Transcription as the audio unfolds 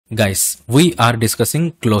Guys, we are discussing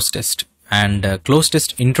cloze test and cloze test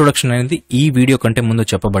introduction అనేది ఈ video కంటే ముందు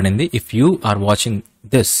చెప్పబడింది. If you are watching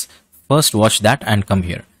this, first watch that and come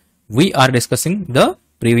here. We are discussing the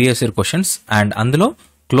previous year questions and అందులో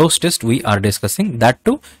cloze test we are discussing that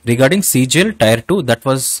too regarding Cgl tier 2 that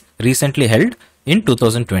was recently held in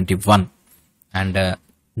 2021 and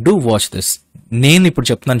do watch this. నేను ఇప్పుడు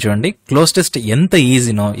చెప్తున్నాను చూడండి, cloze test ఎంత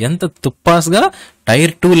ఈజీనో ఎంత తుప్పాస్గా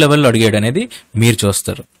tyre 2 లెవెల్లో అడిగాడు అనేది మీరు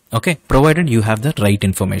చూస్తారు. Okay, provided you have the right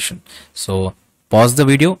information. So pause the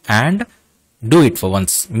video and do it for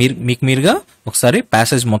once. మీకు మీరుగా ఒకసారి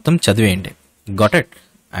ప్యాసేజ్ మొత్తం చదివేయండి. Got it?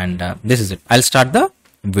 And this is it. I'll start the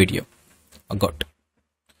video. Got.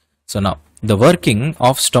 So now the working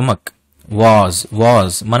of stomach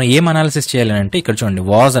was మనం ఏం analysis చేయాలి అంటే ఇక్కడ చూడండి,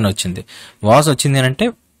 వాజ్ అని వచ్చింది. వాజ్ వచ్చింది అని అంటే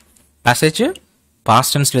ప్యాసేజ్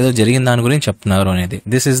పాస్ట్ టెన్స్ లేదో జరిగిన దాని గురించి చెప్తున్నారు అనేది.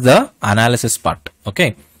 This is the analysis part. Okay,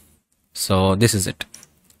 so this is it.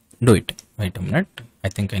 Do it. Wait a minute, I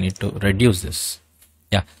think I need to reduce this.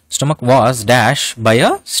 Yeah, stomach was dash by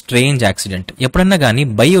a strange accident. ఎప్పుడన్నా కానీ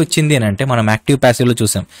by వచ్చింది అని అంటే మనం active ప్యాసివ్లో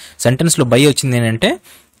చూసాం. సెంటెన్స్లో by వచ్చింది అని అంటే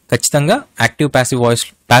ఖచ్చితంగా యాక్టివ్ ప్యాసివ్ వాయిస్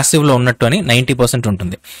ప్యాసివ్లో ఉన్నట్టు అని 90%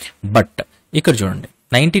 ఉంటుంది. బట్ ఇక్కడ చూడండి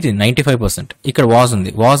 95%. ఇక్కడ వాజ్ ఉంది.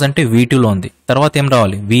 వాజ్ అంటే V2లో ఉంది. తర్వాత ఏం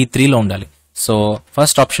రావాలి? V3లో ఉండాలి. So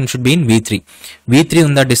first option should be in V3. V3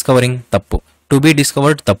 ఉందా? డిస్కవరింగ్ తప్పు. టు బి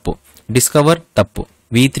డిస్కవర్డ్ తప్పు. డిస్కవర్ తప్పు.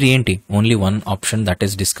 V3 ఏంటి? Only one option, that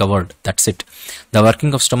is discovered. That's it. The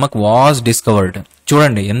working of stomach was discovered.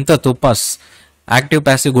 చూడండి ఎంత తుపాస్. యాక్టివ్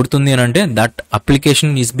ప్యాసివ్ గుర్తుంది అని అంటే that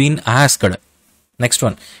application is been asked. Next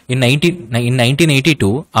one. In 1982,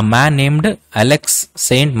 a man named Alex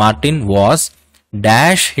Saint Martin was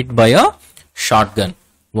dash hit by a shotgun.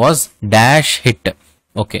 Was dash hit.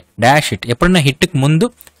 Okay, dash hit. ఎప్పుడన్నా hit కి ముందు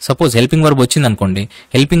suppose helping verb వచ్చింది అనుకోండి,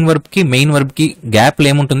 helping verb కి main verb కి gap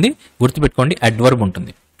ఏముంటుంది గుర్తుపెట్టుకోండి, adverb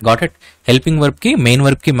ఉంటుంది. Got it? హెల్పింగ్ వర్బ్ కి మెయిన్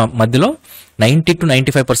వర్బ్ కి మధ్యలో 90 to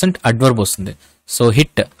 95% అడ్వర్బ్ వస్తుంది. So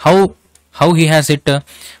hit, how he has hit?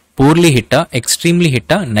 Purely హిట్టా, extremely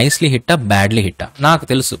హిట్టా, nicely హిట్టా, badly హిట్టా? నాకు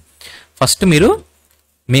తెలుసు. ఫస్ట్ మీరు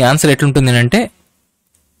మీ ఆన్సర్ ఎట్లుంటుంది అంటే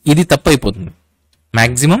ఇది తప్పు అయిపోతుంది.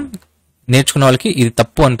 మ్యాక్సిమం నేర్చుకున్న వాళ్ళకి ఇది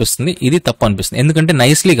తప్పు అనిపిస్తుంది, ఇది తప్పు అనిపిస్తుంది. ఎందుకంటే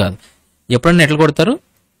నైస్లీ కాదు. ఎప్పుడన్నా ఎట్లా కొడతారు?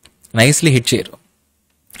 నైస్లీ హిట్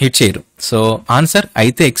చేయరు. సో ఆన్సర్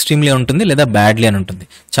అయితే ఎక్స్ట్రీమ్లీ ఉంటుంది లేదా బ్యాడ్లీ అని ఉంటుంది.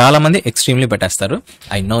 చాలా మంది ఎక్స్ట్రీమ్లీ పెట్టేస్తారు.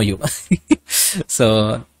 I know you. So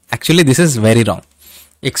actually this is very wrong.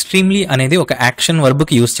 Extremely అనేది ఒక యాక్షన్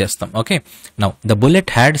వర్బ్కి యూజ్ చేస్తాం. Okay, now the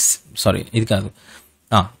bullet had, sorry ఇది కాదు.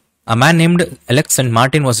 A man named Alex Saint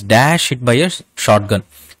Martin was dash hit by a shotgun.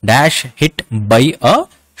 Dash hit by a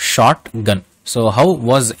shotgun. So how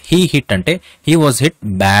was he hit అంటే he was hit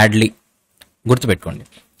badly. గుర్తుపెట్టుకోండి,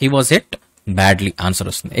 he was hit badly answer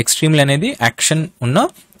వస్తుంది. Extremely అనేది action ఉన్న,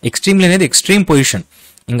 extremely అనేది extreme position,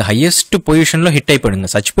 ఇంకా highest పొజిషన్లో hit అయిపోయాడు,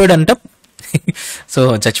 ఇంకా చచ్చిపోయాడు అంట. సో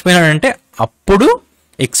చచ్చిపోయినాడంటే అప్పుడు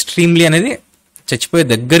ఎక్స్ట్రీమ్లీ అనేది, చచ్చిపోయే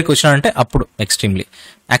దగ్గరికి వచ్చినాడంటే అప్పుడు ఎక్స్ట్రీమ్లీ.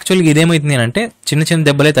 యాక్చువల్గా ఇదేమైతుంది అంటే చిన్న చిన్న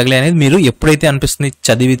దెబ్బలే తగిలే అనేది మీరు ఎప్పుడైతే అనిపిస్తుంది,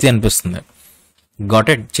 చదివితే అనిపిస్తుంది. Got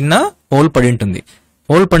it? చిన్న హోల్ పడి ఉంటుంది.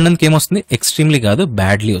 హోల్ పడినందుకు ఏమొస్తుంది? ఎక్స్ట్రీమ్లీ కాదు,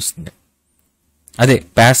 బ్యాడ్లీ వస్తుంది. అదే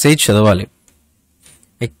ప్యాసేజ్ చదవాలి.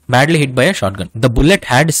 Badly hit by a short gun. The bullet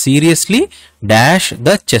had seriously dash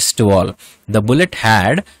the chest wall. The bullet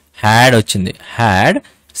had వచ్చింది. హ్యాడ్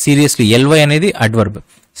సీరియస్లీ, ఎల్వై అనేది అడ్వర్బ్.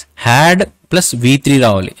 హ్యాడ్ ప్లస్ V3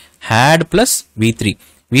 రావాలి. Had plus V3.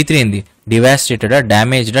 V3 ఏంది? డివాస్టేటెడా,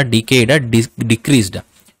 డ్యామేజ్డా, డీకేడా, డిక్రీజ్డా?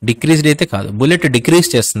 Decreased అయితే కాదు. Bullet decrease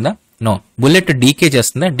చేస్తుందా? No. Bullet DK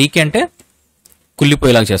చేస్తుందా? DK అంటే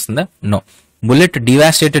కుళ్ళిపోయేలాగా చేస్తుందా? నో. బుల్లెట్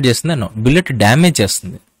డివాస్టేటెడ్ చేస్తుందా? నో. బుల్లెట్ డ్యామేజ్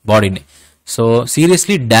చేస్తుంది బాడీని. So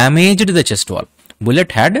seriously damaged the chest wall.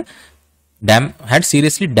 Bullet had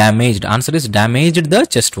seriously damaged. Answer is damaged the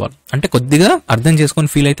chest wall. అంటే కొద్దిగా అర్థం చేసుకొని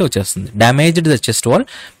ఫీల్ అయితే వచ్చేస్తుంది. Damaged the chest wall.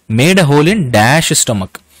 Made a whole in dash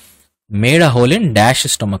stomach. Made a whole in dash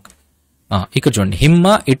stomach. ఇక్కడ చూడండి, him,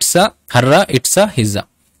 it's, horror, it's, his.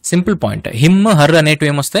 Simple point. Him, her అనేటివి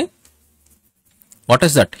ఏమొస్తాయి? What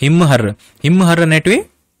is that? Him, her అనేటివి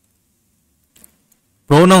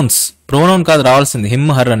ప్రోనౌన్స్. Pronoun కాదు రావాల్సింది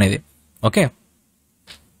him, her అనేది. Okay,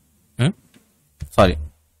 sorry,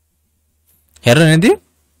 her అనేది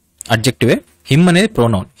అడ్జెక్టివే, him అనేది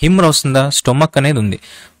ప్రోనౌన్. హిమ్ వస్తుందా? స్టొమక్ అనేది ఉంది.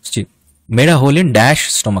 Made a whole in dash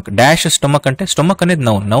stomach. Dash stomach అంటే స్టొమక్ అనేది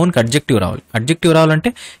నౌన్. నౌన్కి అడ్జెక్టివ్ రావాలి. అడ్జెక్టివ్ రావాలంటే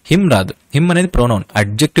హిమ్ రాదు. హిమ్ అనేది ప్రోనౌన్.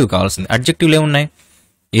 అడ్జెక్టివ్ కావాల్సింది. అడ్జెక్టివ్లు ఏమున్నాయి?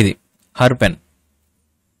 ఇది హర్ పెన్.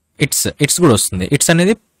 ఇట్స్ కూడా వస్తుంది. ఇట్స్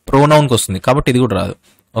అనేది ప్రోనౌన్కి వస్తుంది కాబట్టి ఇది కూడా రాదు.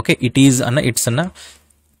 ఓకే, ఇట్ ఈజ్ అన్న, ఇట్స్ అన్న,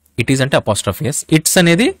 ఇట్ ఈజ్ అంటే అపాస్ట్రఫీ ఎస్. ఇట్స్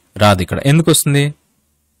అనేది రాదు ఇక్కడ. ఎందుకు వస్తుంది?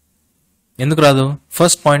 ఎందుకు రాదు?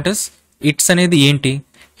 ఫస్ట్ పాయింట్ ఇస్ ఇట్స్ అనేది ఏంటి?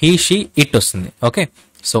 హీ షీ ఇట్ వస్తుంది. ఓకే,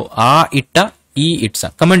 సో ఆ ఇట్ట ఈ it's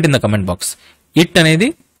comment in the comment box. It అనేది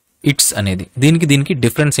ఇట్స్ అనేది దీనికి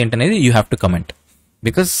డిఫరెన్స్ ఏంటనేది you have to comment.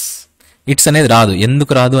 Because it's అనేది రాదు,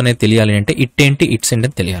 ఎందుకు రాదు అనేది తెలియాలి అంటే ఇట్ ఏంటి ఇట్స్ ఏంటి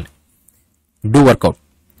అని తెలియాలి. Do workout.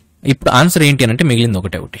 ఇప్పుడు ఆన్సర్ ఏంటి అని అంటే మిగిలింది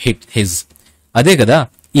ఒకటే ఒకటి, హిజ్. అదే కదా,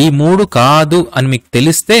 ఈ 3 కాదు అని మీకు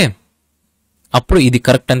తెలిస్తే అప్పుడు ఇది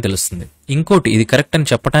కరెక్ట్ అని తెలుస్తుంది. ఇంకోటి ఇది కరెక్ట్ అని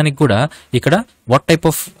చెప్పడానికి కూడా ఇక్కడ what type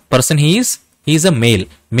of person he's a male.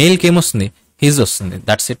 మేల్కి ఏమొస్తుంది? హిజ్ వస్తుంది.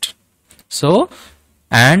 That's it. So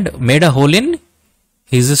and made a whole in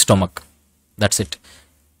his stomach. That's it.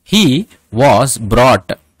 He was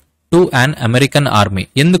brought to an American army.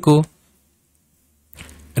 ఎందుకు?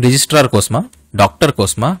 రిజిస్ట్రార్ కోసమా, డాక్టర్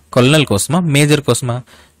కోసమా, కొలనల్ కోసమా, మేజర్ కోసమా?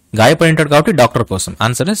 గాయపడి ఉంటాడు కాబట్టి డాక్టర్ కోసం.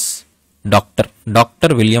 Answer is doctor.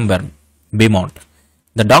 Doctor William బీమౌంట్.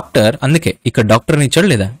 The doctor. అందుకే ఇక్కడ డాక్టర్ని ఇచ్చాడు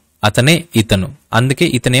లేదా, అతనే ఇతను. అందుకే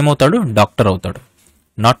ఇతను ఏమవుతాడు? డాక్టర్ అవుతాడు.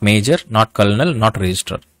 Not major, not colonel, not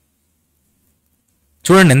registrar.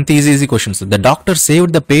 చూడండి ఎంత easy questions. The doctor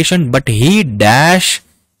saved the patient but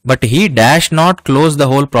he dash not close the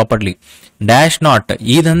whole properly. Dash not.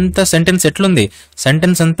 ఇదంతా సెంటెన్స్ ఎట్లుంది?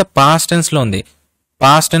 సెంటెన్స్ అంతా పాస్ట్ టెన్స్ లో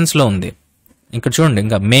ఉంది. ఇక్కడ చూడండి,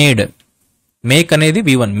 ఇంకా మేక్ అనేది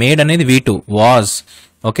V1, మేడ్ అనేది V2, వాజ్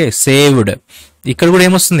ఓకే, సేవ్డ్. ఇక్కడ కూడా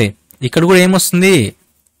ఏమొస్తుంది?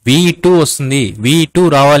 V2 వస్తుంది. V2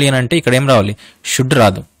 రావాలి అని అంటే ఇక్కడ ఏం రావాలి? షుడ్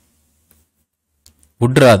రాదు,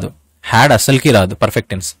 వుడ్ రాదు, హ్యాడ్ అసలుకి రాదు. Perfect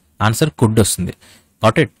tense. ఆన్సర్ కుడ్ వస్తుంది.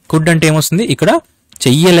 Got it. కుడ్ అంటే ఏమొస్తుంది? ఇక్కడ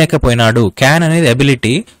చెయ్యలేకపోయినాడు. క్యాన్ అనేది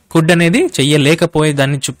ఎబిలిటీ, కుడ్ అనేది చెయ్యలేకపోయే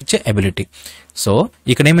దాన్ని చూపించే ఎబిలిటీ. సో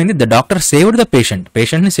ఇక్కడ ఏమైంది? The doctor saved the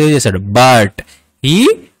patient ని సేవ్ చేశాడు, but he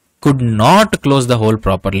could not close the whole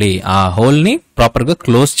properly. ఆ హోల్ ని ప్రాపర్ గా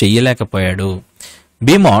క్లోజ్ చెయ్యలేకపోయాడు.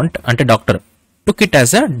 బీమాంట్ అంటే doctor took it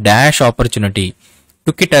as a dash opportunity.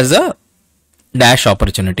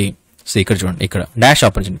 So ఇక్కడ చూడండి, ఇక్కడ డాష్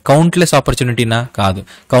ఆపర్చునిటీ. కౌంట్లెస్ ఆపర్చునిటీనా? కాదు.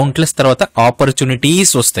 కౌంట్లెస్ తర్వాత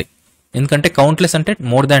ఆపర్చునిటీస్ వస్తాయి. ఎందుకంటే కౌంట్లెస్ అంటే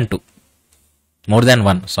మోర్ దాన్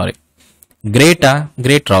 1. సారీ.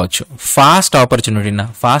 గ్రేట్ రావచ్చు. ఫాస్ట్ ఆపర్చునిటీనా?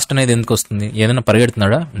 ఫాస్ట్ అనేది ఎందుకు వస్తుంది? ఏదైనా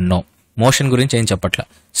పరిగెడుతున్నాడా? నో. మోషన్ గురించి ఏం చెప్పట్లా.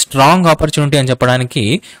 స్ట్రాంగ్ ఆపర్చునిటీ అని చెప్పడానికి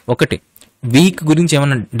ఒకటి. వీక్ గురించి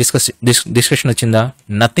ఏమైనా డిస్కషన్ వచ్చిందా?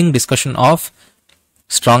 Nothing discussion of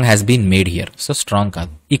strong has been made here. So strong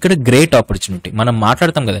కాదు. ఇక్కడ గ్రేట్ ఆపర్చునిటీ మనం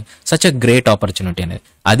మాట్లాడతాం కదా, సచ్ అ గ్రేట్ ఆపర్చునిటీ అనేది.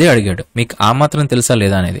 అదే అడిగాడు. మీకు ఆ మాత్రం తెలుసా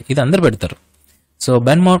లేదా అనేది. ఇది అందరు పెడతారు. So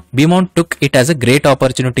బీమౌంట్ took it as a great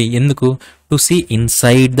opportunity. ఎందుకు? To see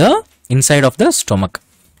inside of the stomach.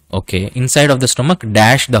 Okay, inside of the stomach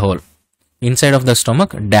dash the whole. Inside of the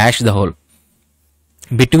stomach dash the whole.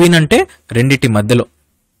 Between అంటే రెండిటి మధ్యలో.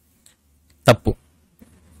 తప్పు.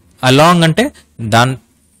 అలాంగ్ అంటే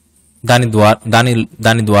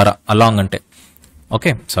దాని ద్వారా అలాంగ్ అంటే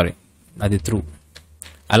okay, sorry, అది త్రూ.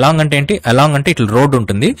 అలాంగ్ అంటే ఏంటి? అలాంగ్ అంటే ఇట్లా రోడ్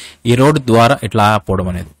ఉంటుంది, ఈ రోడ్ ద్వారా ఇట్లా పోవడం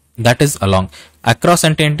అనేది, దట్ ఈస్ అలాంగ్. అక్రాస్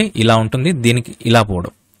అంటే ఏంటి? ఇలా ఉంటుంది, దీనికి ఇలా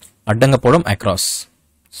పోవడం, అడ్డంగా పోవడం అక్రాస్.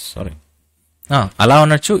 సారీ, అలా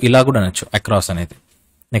అనొచ్చు, ఇలా కూడా అనొచ్చు అక్రాస్ అనేది.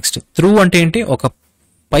 నెక్స్ట్ త్రూ అంటే ఏంటి? ఒక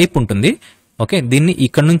పైప్ ఉంటుంది. ఓకే, దీన్ని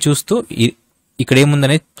ఇక్కడ నుంచి చూస్తూ ఇక్కడ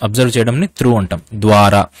ఏముందని అబ్జర్వ్ చేయడంని త్రూ అంటాం.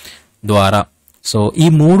 ద్వారా. సో ఈ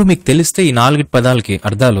 3 మీకు తెలిస్తే ఈ 4 పదాలకి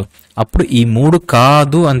అర్థాలు, అప్పుడు ఈ 3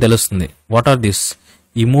 కాదు అని తెలుస్తుంది. What are this?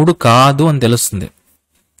 ఈ 3 కాదు అని తెలుస్తుంది.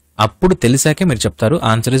 అప్పుడు తెలిసాకే మీరు చెప్తారు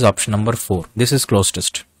answer is option number 4. This is cloze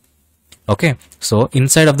test. Okay, so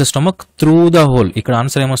inside of the stomach through the whole. ఇక్కడ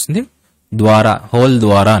ఆన్సర్ ఏమొస్తుంది? ద్వారా, హోల్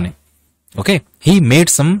ద్వారా అని. Okay, he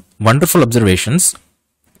made some wonderful observations.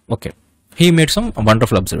 Okay, he made some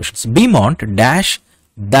wonderful observations. Beaumont dash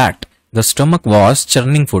that the stomach was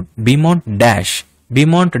churning food. Beaumont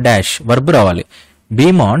dash verb రావాలి.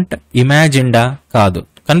 Beaumont imagined కాదు,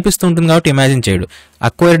 కనిపిస్తూ ఉంటుంది కాబట్టి ఇమాజిన్ చేయడు.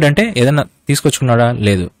 అక్వైర్డ్ అంటే ఏదైనా తీసుకొచ్చుకున్నాడా?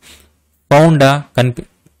 లేదు. ఫౌండ్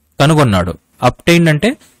కనుగొన్నాడు. అప్టైన్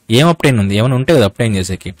అంటే ఏం అప్టైన్ ఉంది? ఏమైనా ఉంటే కదా అప్టైన్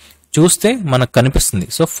చేసేకి, చూస్తే మనకు కనిపిస్తుంది.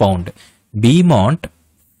 So found. Beaumont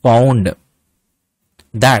found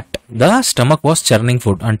that the stomach was churning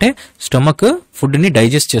food అంటే స్టమక్ ఫుడ్ ని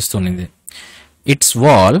డైజెస్ట్ చేస్తుంది. ఇట్స్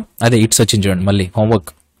వాల్, అదే ఇట్స్ వచ్చింది చూడండి మళ్ళీ హోంవర్క్.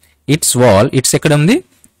 ఇట్స్ వాల్, ఇట్స్ ఎక్కడ ఉంది?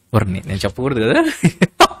 వర్ని నేను చెప్పకూడదు కదా.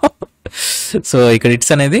 సో ఇక్కడ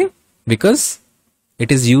ఇట్స్ అనేది because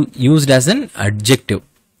it is used as an adjective.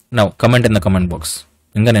 Now comment in the comment box.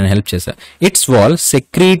 ఇంకా నేను హెల్ప్ చేశా. It's wall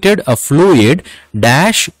secreted a fluid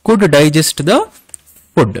dash could digest the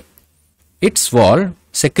food. It's wall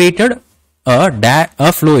secreted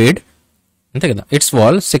a fluid, అంతే కదా. It's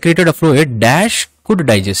wall secreted a fluid dash could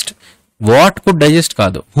digest. What could digest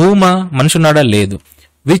కాదు. హూమా, మనిషి ఉన్నాడా? లేదు.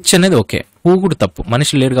 Which అనేది ఓకే, హూ కూడా తప్పు,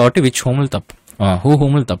 మనిషి లేడు కాబట్టి విచ్ హూములు తప్పు,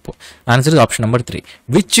 హూములు తప్పు. Answer is option number 3.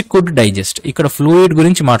 Which could digest. ఇక్కడ ఫ్లూయిడ్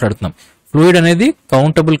గురించి మాట్లాడుతున్నాం. ఫ్లూయిడ్ అనేది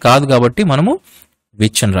కౌంటబుల్ కాదు కాబట్టి మనము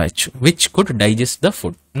విచ్ అని రాయొచ్చు. Which could digest the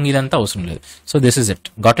food. ఇదంతా అవసరం లేదు. So this is it.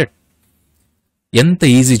 Got it? ఎంత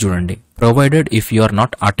ఈజీ చూడండి. Provided if you are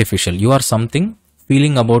not artificial, you or something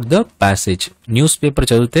feeling about the passage. News paper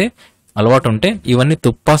చదివితే అలవాటు ఉంటే ఇవన్నీ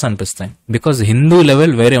తుప్పాస్ అనిపిస్తాయి. బికాజ్ హిందూ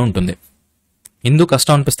లెవెల్ వేరే ఉంటుంది. హిందూ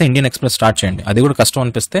కష్టం అనిపిస్తే ఇండియన్ ఎక్స్ప్రెస్ స్టార్ట్ చేయండి. అది కూడా కష్టం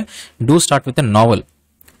అనిపిస్తే do start with a novel.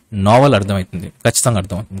 Novel అర్థమవుతుంది, ఖచ్చితంగా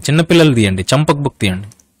అర్థమవుతుంది. చిన్నపిల్లలు తీయండి, చంపక్ బుక్ తీయండి.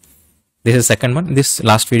 This is second one. This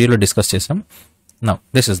last వీడియోలో డిస్కస్ చేసాం. Now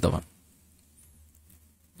this is the one.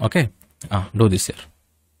 Okay, do this here.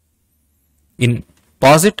 In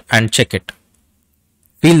pause it and check it.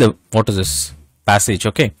 Feel the what is this passage?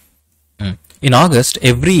 Okay. In August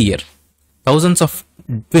every year, thousands of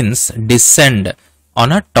twins descend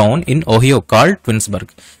on a town in Ohio called Twinsburg,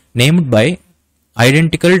 named by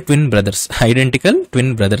identical twin brothers. Identical twin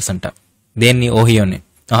brothers anta. Deni Ohio ne.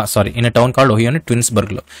 Sorry, in a town called Ohio ne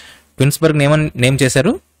Twinsburg lo. Twinsburg name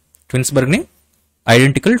చేశారు. Twinsburg ni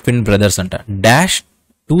identical twin brothers anta. Dash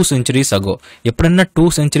 2 centuries ago. ఎప్పుడన్నా 2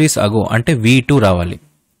 centuries ago అంటే V2 రావాలి,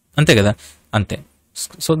 అంతే కదా? అంతే.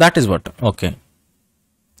 So that is what. Okay,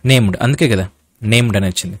 named, అందుకే కదా named అని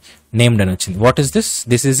వచ్చింది. నేమ్డ్ అని వచ్చింది. What is this?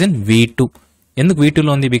 This is in V2. ఎందుకు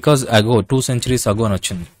V2లో ఉంది? బికాజ్ అగో 2 centuries ago అని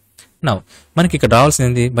వచ్చింది. నౌ మనకి ఇక్కడ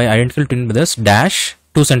రావాల్సింది by identical twin brothers dash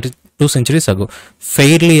 2 centuries ago.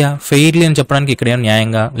 Fairly అని చెప్పడానికి ఇక్కడ ఏమైనా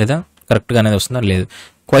న్యాయంగా లేదా కరెక్ట్గా అనేది వస్తుందా? లేదు.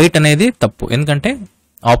 క్వైట్ అనేది తప్పు, ఎందుకంటే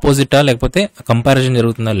ఆపోజిటా లేకపోతే కంపారిజన్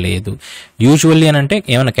జరుగుతుందా? లేదు. యూజువల్లీ అని అంటే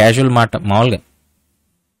ఏమైనా క్యాజువల్ మాట, మామూలుగా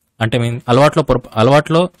అంటే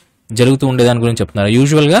అలవాట్లో జరుగుతూ ఉండే దాని గురించి చెప్తున్నారు.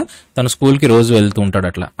 యూజువల్గా తను స్కూల్కి రోజు వెళ్తూ ఉంటాడు,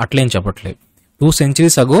 అట్లేం చెప్పట్లేదు. 2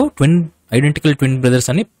 centuries ago identical twin brothers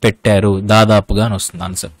అని పెట్టారు, దాదాపుగా అని వస్తుంది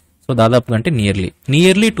ఆన్సర్. సో దాదాపుగా అంటే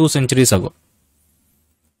nearly 2 centuries ago.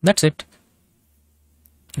 That's it.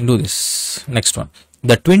 Do this. Next one.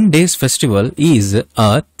 The Twin Days Festival is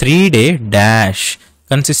a 3-day dash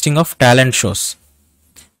consisting of talent shows.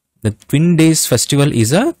 The Twin Days Festival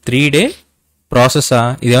is a 3-day process.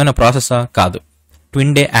 ఇదేమైనా ప్రాసెసా? కాదు.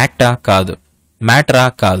 Twin day యాక్టా? కాదు. మ్యాటరా?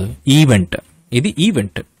 కాదు. Event. ఇది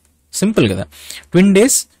event. Simple కదా.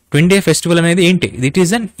 Twin day festival అనేది ఏంటి? It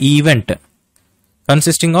is an event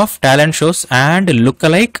consisting of talent shows and look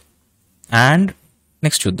alike and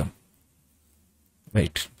next చూద్దాం.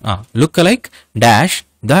 Wait. Look-alike dash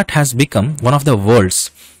that has become one of the world's.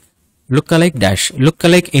 Look-alike dash.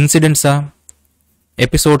 Look-alike incidents,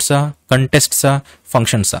 episodes, contests,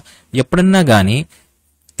 functions. ఎప్పుడన్నా కానీ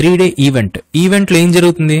 3-day ఈవెంట్లో ఏం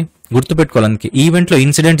జరుగుతుంది గుర్తుపెట్టుకోవాలందుకే. ఈవెంట్లో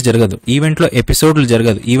incident జరగదు, ఈవెంట్లో ఎపిసోడ్లు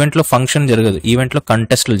జరగదు, ఈవెంట్లో ఫంక్షన్ జరగదు, ఈవెంట్లో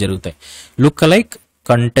కంటెస్ట్లు జరుగుతాయి. లుక్-alike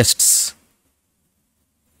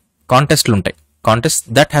కాంటెస్ట్లు ఉంటాయి. Contest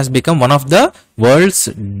that has become one of the world's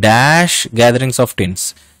dash gatherings of twins.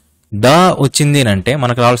 The వచ్చింది అంటే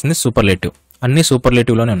మనకు రావాల్సింది సూపర్లేటివ్. అన్ని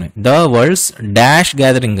సూపర్లేటివ్ లోనే ఉన్నాయి. The world's dash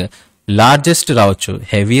gathering. Largest రావచ్చు,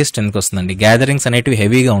 హెవీయెస్ట్ ఎందుకు వస్తుందండి? గ్యాదరింగ్స్ అనేటివి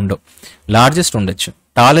హెవీగా ఉండవు, లార్జెస్ట్ ఉండొచ్చు.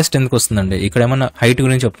 టాలెస్ట్ ఎందుకు వస్తుందండి? ఇక్కడ ఏమన్నా హైట్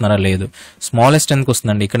గురించి చెప్తున్నారా? లేదు. స్మాలెస్ట్ ఎందుకు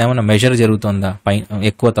వస్తుందండి? ఇక్కడ ఏమన్నా మెజర్ జరుగుతుందా?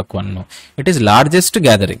 ఎక్కువ తక్కువ అన్నో. It is largest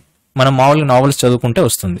gathering. మనం మామూలుగా నావెల్స్ చదువుకుంటే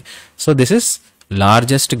వస్తుంది. So this is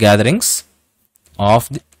largest gatherings of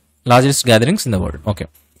the largest gatherings in the world. Okay.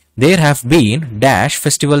 There have been dash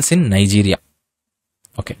festivals in Nigeria.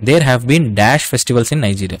 Okay. There have been dash festivals in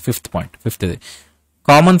Nigeria. Fifth point.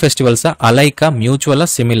 Common festivals are alike, mutual,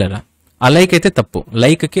 similar. Alike అయితే తప్పు,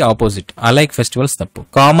 like కి opposite. Alike festivals తప్పు,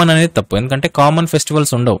 common అనేది తప్పు, ఎందుకంటే common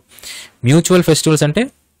festivals ఉండవు. Mutual festivals అంటే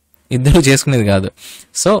ఇద్దరు చేసుకునేది కాదు.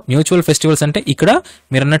 సో మ్యూచువల్ ఫెస్టివల్స్ అంటే ఇక్కడ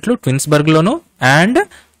మీరు అన్నట్లు ట్విన్స్బర్గ్ లోను అండ్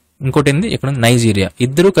ఇంకోటి ఏంది ఇక్కడ నైజీరియా,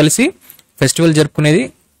 ఇద్దరు కలిసి ఫెస్టివల్ జరుపుకునేది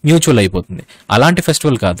మ్యూచువల్ అయిపోతుంది. అలాంటి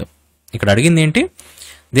ఫెస్టివల్ కాదు. ఇక్కడ అడిగింది ఏంటి?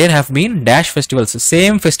 There have been dash festivals,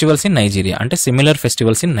 same festivals in Nigeria అంటే similar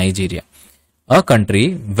festivals in Nigeria. A country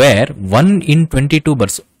where 1 in 22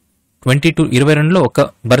 births, 22లో ఒక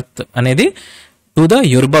బర్త్ అనేది to the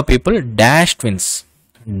Yoruba people dash twins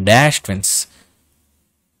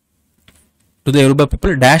to the Yoruba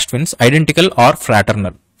people dash twins identical are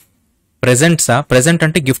ఫ్రాటర్నల్. Present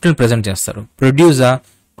అంటే gift ని present చేస్తారు.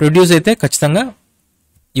 Produce అయితే ఖచ్చితంగా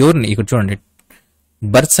ఎవరిని, ఇక్కడ చూడండి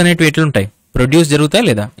బర్త్స్ అనేటివి ఎట్లుంటాయి? ప్రొడ్యూస్ జరుగుతాయి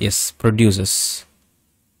లేదా? Yes, producers.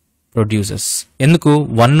 ఎందుకు?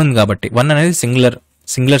 1 ఉంది కాబట్టి. 1 అనేది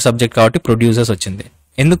సింగులర్ సబ్జెక్ట్ కాబట్టి ప్రొడ్యూసర్స్ వచ్చింది.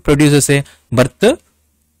 ఎందుకు ప్రొడ్యూసర్సే? బర్త్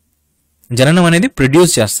జననం అనేది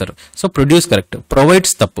ప్రొడ్యూస్ చేస్తారు. So produce correct.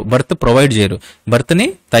 ప్రొవైడ్స్ తప్పు, బర్త్ ప్రొవైడ్ చేయరు, బర్త్ ని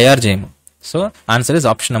తయారు చేయము. So answer is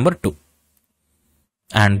option number 2.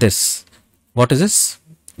 And this what is this?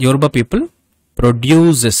 Yoruba people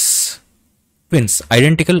produces twins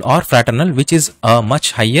identical or fraternal which is a much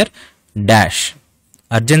higher dash.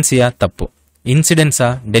 Urgency తప్పు, incident,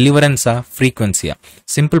 డెలివరెన్సా, ఫ్రీక్వెన్సీయా?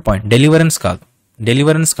 Simple point, deliverance కాదు.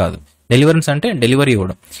 Deliverance అంటే delivery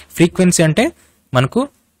ఇవ్వడం. Frequency అంటే మనకు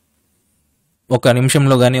ఒక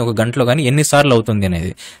నిమిషంలో కానీ ఒక గంటలో కానీ ఎన్నిసార్లు అవుతుంది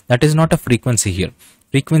అనేది. That is not a frequency here.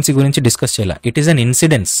 Frequency గురించి డిస్కస్ చేయాలి. It is an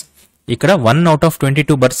incidence. ఇక్కడ 1 out of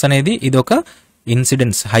 22 బర్త్స్ అనేది ఇది ఒక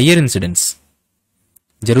ఇన్సిడెన్స్, హయ్యర్ ఇన్సిడెన్స్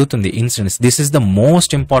జరుగుతుంది. Incidence, this is the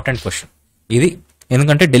most important question ఇది.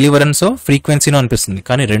 ఎందుకంటే డెలివరెన్సో ఫ్రీక్వెన్సీనో అనిపిస్తుంది,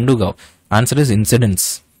 కానీ రెండు కావు. Answer is incidence.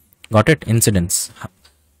 Got it? Incidence,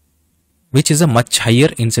 which is a much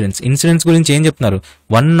higher incidence. Incidence గురించి ఏం చెప్తున్నారు?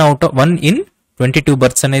 1 in 22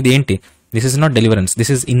 బర్త్స్ అనేది ఏంటి? This is not deliverance,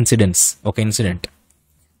 this is incidence, ఒక incident.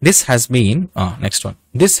 This has been, next one,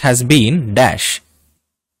 this has been dash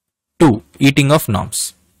to eating of norms.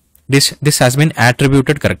 This has been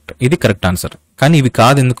attributed. Correct, ఇది correct answer. కానీ ఇవి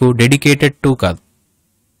కాదు. ఎందుకు? డెడికేటెడ్ టు కాదు,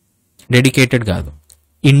 dedicated కాదు,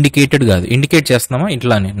 indicated కాదు. Indicate చేస్తున్నామా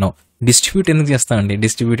ఇట్లానే? నో. డిస్ట్రిబ్యూట్ ఎందుకు చేస్తామండి?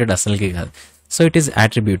 డిస్ట్రిబ్యూటెడ్ అసలుకి కాదు. So it is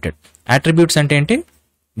attributed. Attributes అంటే ఏంటి?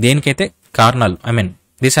 దేనికైతే కారణాలు. I mean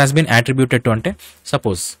this has been attributed to అంటే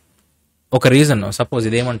సపోజ్ ఒక రీజన్, సపోజ్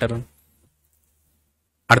ఇదేమంటారు,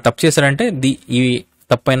 అక్కడ తప్పు చేశారంటే ఇవి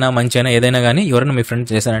తప్పైనా మంచి అయినా ఏదైనా కానీ ఎవరైనా మీ ఫ్రెండ్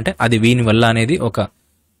చేశారంటే అది వీని వల్ల అనేది ఒక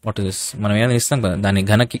వాట్ ఇస్, మనం ఏదైనా ఇస్తాం కదా,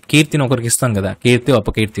 దాన్ని కీర్తిని ఒకరికి ఇస్తాం కదా, కీర్తి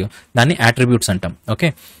అపకీర్తి, దాన్ని అట్రిబ్యూట్స్ అంటాం. ఓకే,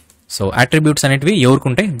 సో అట్రిబ్యూట్స్ అనేటివి ఎవరికి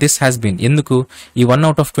ఉంటాయి? This has been. ఎందుకు? ఈ 1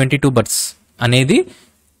 out of 22 బర్త్స్ అనేది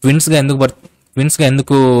ట్విన్స్గా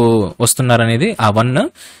ఎందుకు వస్తున్నారు అనేది ఆ 1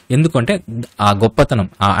 ఎందుకంటే ఆ గొప్పతనం,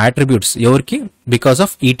 ఆ అట్రిబ్యూట్స్ ఎవరికి? Because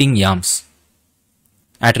of eating amps.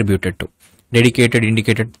 Attributed to. Dedicated,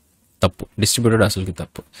 indicated తప్పు, డిస్ట్రిబ్యూటెడ్ అసలుకి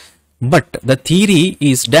తప్పు. But the theory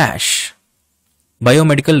is dash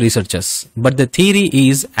biomedical researchers. But the theory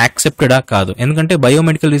is యాక్సెప్టెడా? కాదు. ఎందుకంటే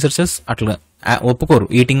బయోమెడికల్ రీసెర్చర్స్ అట్లా ఒప్పుకోరు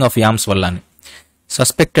ఈటింగ్ ఆఫ్ యామ్స్ వల్ల అని.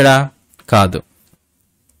 సస్పెక్టెడా? కాదు.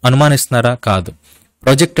 అనుమానిస్తున్నారా? కాదు.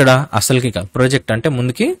 ప్రొజెక్టెడా? అసలుకి కాదు. ప్రొజెక్ట్ అంటే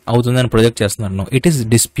ముందుకి అవుతుందని ప్రొజెక్ట్ చేస్తున్నారు. No, it is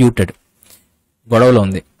disputed. గొడవలో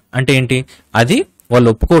ఉంది అంటే ఏంటి? అది వాళ్ళు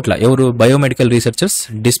ఒప్పుకోవట్లా. ఎవరు? Biomedical researchers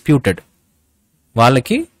disputed.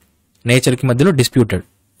 వాళ్ళకి నేచర్కి మధ్యలో డిస్ప్యూటెడ్.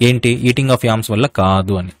 ఏంటి? ఈటింగ్ ఆఫ్ యామ్స్ వల్ల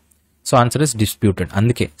కాదు అని. So answer is disputed.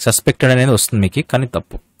 అందుకే సస్పెక్టెడ్ అనేది వస్తుంది మీకు, కానీ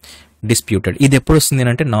తప్పు. డిస్ప్యూటెడ్. ఇది ఎప్పుడు వస్తుంది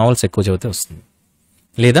అంటే నావెల్స్ ఎక్కువ చదివితే వస్తుంది,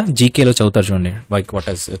 లేదా జీకేలో చదువుతారు చూడండి, లైక్ వాట్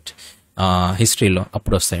ఈస్ ఇట్, హిస్టరీలో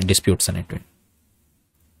అప్పుడు వస్తాయి డిస్ప్యూట్స్ అనేటివి.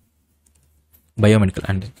 Biomedical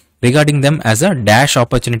and regarding them as a dash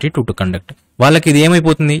opportunity to conduct. వాళ్ళకి ఇది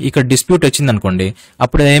ఏమైపోతుంది? ఇక్కడ డిస్ప్యూట్ వచ్చింది అనుకోండి,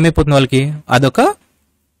 అప్పుడు ఏమైపోతుంది వాళ్ళకి? అదొక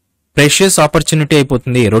ప్రెషియస్ ఆపర్చునిటీ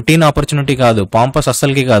అయిపోతుంది. రొటీన్ ఆపర్చునిటీ కాదు, పాంపస్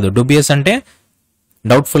అస్సలకి కాదు. డుబియస్ అంటే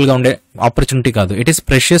డౌట్ఫుల్ గా ఉండే ఆపర్చునిటీ కాదు. It is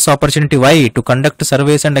precious opportunity. Why? To conduct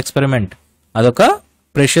surveys and experiment. అదొక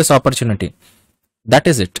precious opportunity. That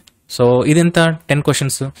is it. So ఇది ఎంత? 10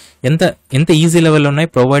 క్వశ్చన్స్. ఎంత ఈజీ లెవెల్ ఉన్నాయి,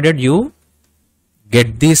 provided you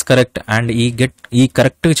get these correct. And ఈ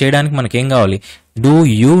కరెక్ట్ చేయడానికి మనకేం కావాలి? Do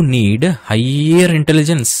you need higher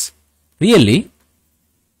intelligence? Really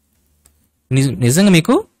నిజంగా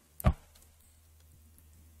మీకు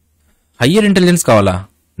హయ్యర్ ఇంటెలిజెన్స్ కావాలా?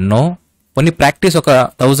 నో. కొన్ని ప్రాక్టీస్ ఒక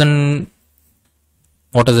 1000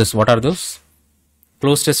 what are those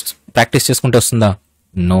cloze test practice చేసుకుంటే వస్తుందా?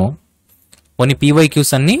 నో. కొన్ని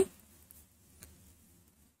పీవైక్యూస్ అన్ని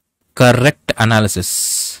కరెక్ట్ అనాలిసిస్,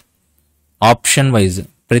 ఆప్షన్ వైజ్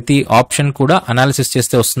ప్రతి ఆప్షన్ కూడా అనాలిసిస్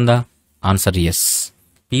చేస్తే వస్తుందా? Answer yes.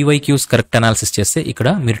 PYQs correct analysis చేస్తే ఇక్కడ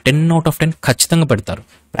మీరు 10 out of 10 ఖచ్చితంగా పెడతారు.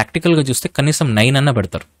 ప్రాక్టికల్గా చూస్తే కనీసం 9 అన్న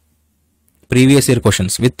పెడతారు. Previous year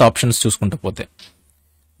questions with options చూసుకుంటూ పోతే.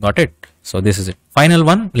 Got it? So this is it. Final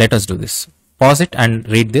one, let us do this. Pause it and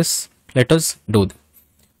read this. Let us do this.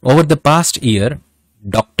 Over the past year,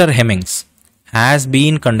 Dr. Hemmings has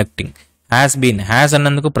been conducting. Has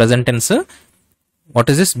annanduku present tense. What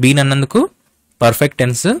is this? Been annanduku perfect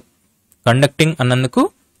tense. Conducting annanduku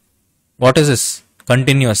what is this?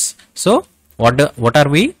 Continuous. So what are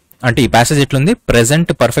we? అంటే ఈ passage ఎట్లుంది?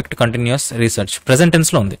 Present perfect continuous research. Present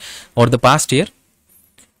tense లో ఉంది. Over the past year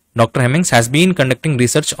Dr. Hemmings has been conducting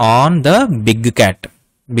research on the big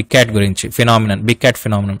cat గురించి, big cat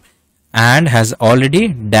phenomenon, and has already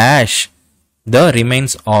dash the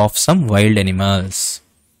remains of some wild animals.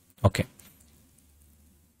 Okay.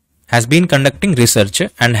 Has been conducting research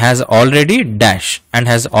and has already dash and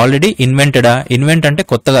has already invented. Invent అంటే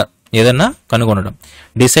కొత్తగా ఏదన్నా కనుగొనడం.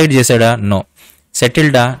 Decide చేశాడా? No.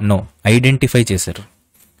 సెటిల్డా? No. Identify చేశారు.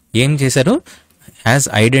 ఏం చేశారు? Has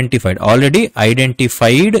identified. Already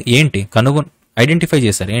identified ఏంటి? Identify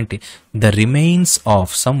చేశారు ఏంటి? The remains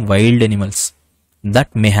of some wild animals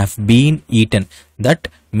that may have been eaten. That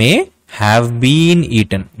may have been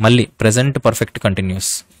eaten. మళ్ళీ present perfect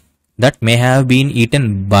continuous. That may have been eaten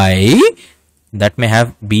by that may have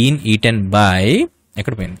been eaten by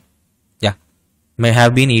ఎక్కడ పోయింది yeah may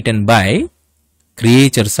have been eaten by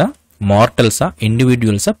creatures, mortals,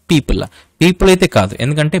 individuals, people. People అయితే కాదు,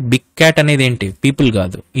 ఎందుకంటే big cat అనేది ఏంటి people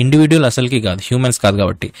కాదు, individual అసలుకి కాదు, హ్యూమన్స్ కాదు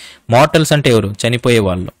కాబట్టి. మార్టల్స్ అంటే ఎవరు చనిపోయే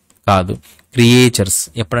వాళ్ళు కాదు. క్రియేచర్స్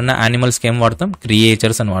ఎప్పుడన్నా యానిమల్స్కి ఏం వాడతాం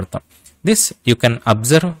క్రియేచర్స్ అని వాడతాం. This you can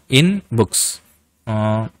observe in books.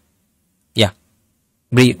 Yeah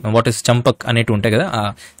what is Champak అనేటివి ఉంటాయి కదా,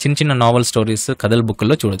 చిన్న చిన్న నావల్ స్టోరీస్ కథల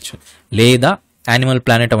బుక్లో చూడొచ్చు, లేదా యానిమల్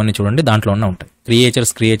ప్లానెట్ అవన్నీ చూడండి దాంట్లో ఉన్న ఉంటాయి.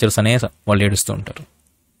 క్రియేచర్స్ అనే వాళ్ళు ఏడుస్తూ ఉంటారు.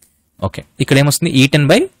 ఓకే ఇక్కడ ఏమొస్తుంది eaten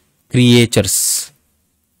by creatures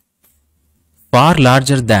far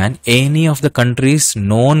larger than any of the country's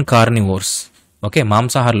known carnivores. Okay,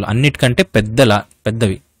 మాంసాహారులు అన్నిటికంటే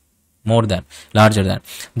పెద్దవి, more than, larger than.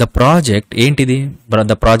 The project ఏంటిది,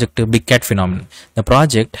 the project big cat phenomenon. The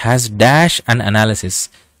project has dash an analysis.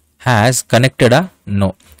 Has connected no.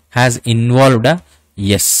 Has involved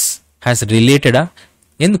yes. Has related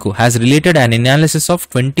ఎందుకు has related an analysis of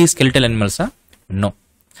 20 skeletal animals no.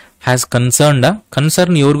 Has concerned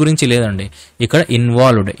concern ఎవరి గురించి లేదండి ఇక్కడ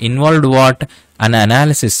involved what an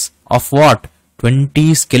analysis of what 20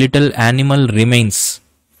 skeletal animal remains.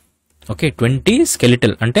 Okay 20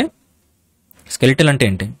 skeletal అంటే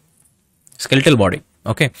ఏంటి skeletal body.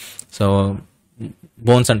 Okay so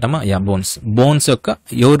bones అంటామా yeah bones యొక్క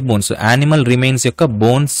ఎవరి బోన్స్ యానిమల్ రిమైన్స్ యొక్క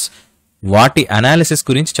బోన్స్ వాటి అనాలిసిస్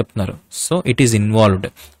గురించి చెప్తున్నారు. So it is involved.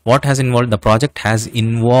 What has involved the project has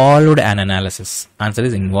involved an analysis. Answer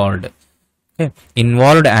is involved. Okay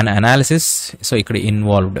involved an analysis. So ఇక్కడ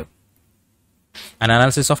involved an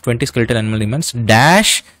analysis of 20 skeletal animal remains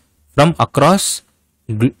dash from across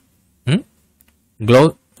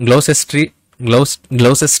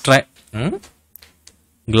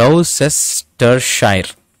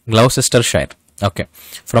Gloucestershire. Okay,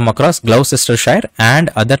 from across Gloucestershire and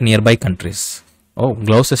other nearby countries. Oh,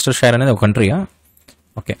 Gloucestershire అనేది ఒక country.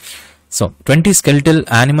 Okay so 20 skeletal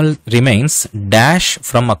animal remains dash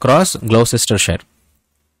from across Gloucestershire.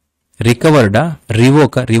 Recovered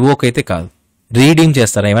revoke అయితే కాదు. Redeem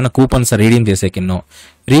చేస్తారా ఏమైనా coupons redeem చేసేకి no.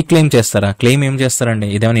 Reclaim చేస్తారా claim ఏం చేస్తారండి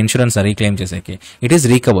ఇదేమైనా ఇన్సూరెన్స్ రీక్లెయిమ్ చేసేకి ఇట్ ఈస్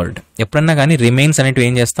రికవర్డ్. ఎప్పుడన్నా కానీ రిమైన్స్ అనేటివి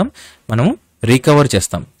ఏం చేస్తాం మనము రికవర్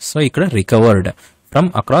చేస్తాం. సో ఇక్కడ recovered from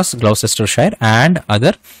across Gloucestershire and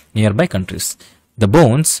other nearby countries. The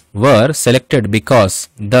bones were selected because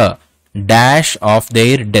the dash of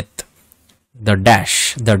their death.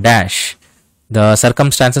 The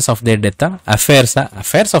circumstances of their death,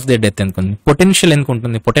 affairs of their death ఎందుకుంది. Potential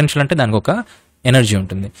ఎందుకుంటుంది, potential అంటే దానికి ఒక energy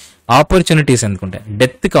ఉంటుంది. Opportunities ఎందుకుంటాయి,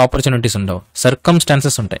 డెత్కి opportunities ఉండవు,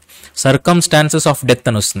 circumstances ఉంటాయి. Circumstances of death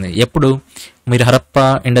అని వస్తుంది ఎప్పుడు మీరు హరప్ప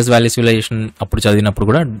ఇండస్ వ్యాలీ సివిలైజేషన్ అప్పుడు చదివినప్పుడు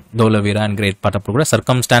కూడా ధోలవీరా అండ్ గ్రేట్ పార్ట్ అప్పుడు కూడా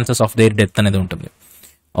సర్కమ్స్టాన్సెస్ ఆఫ్ దేర్ డెత్ అనేది ఉంటుంది.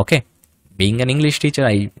 Okay being an English teacher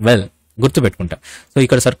గుర్తుపెట్టుకుంటా. So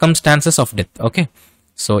ఇక్కడ circumstances of death. Okay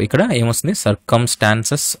so ఇక్కడ ఏమొస్తుంది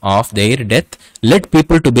circumstances of their death let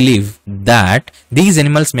people to believe that these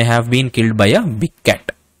animals may have been killed by a big cat.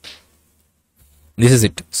 This is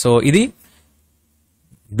it. So ఇది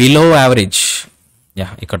below average.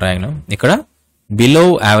 ఇక్కడ below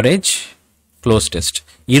average cloze test.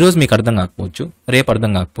 ఈరోజు మీకు అర్థం కాకపోవచ్చు, రేపు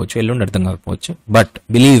అర్థం కాకపోవచ్చు, ఎల్లుండి అర్థం కాకపోవచ్చు, బట్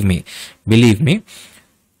బిలీవ్ మీ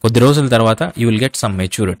కొద్ది రోజుల తర్వాత you will get some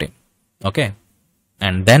maturity. Okay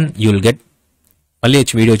and then you will get మళ్ళీ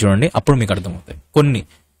వచ్చి వీడియో చూడండి, అప్పుడు మీకు అర్థమవుతాయి కొన్ని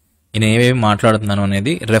నేను ఏమేమి మాట్లాడుతున్నాను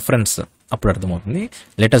అనేది రెఫరెన్స్ అప్పుడు అర్థమవుతుంది.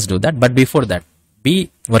 Let us do that, but before that be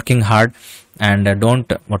working hard and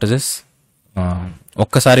don't what is this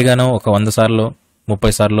ఒక్కసారిగానో ఒక 100 సార్లు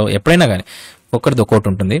 30 సార్లు ఎప్పుడైనా కానీ ఒక్కరిది ఒక్కోటి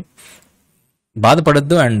ఉంటుంది.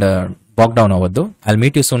 బాధపడద్దు అండ్ వాక్ డౌన్ అవ్వద్దు. I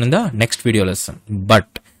meet you soon in the next video lesson,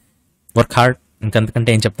 but work hard. ఇంకంతకంటే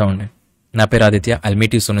ఏం చెప్తామండి. నా పేరు Aditya. I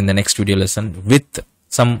meet you soon in the next video lesson with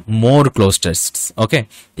some more close tests. Okay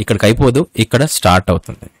ఇక్కడికి అయిపోదు, ఇక్కడ స్టార్ట్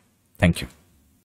అవుతుంది. Thank you.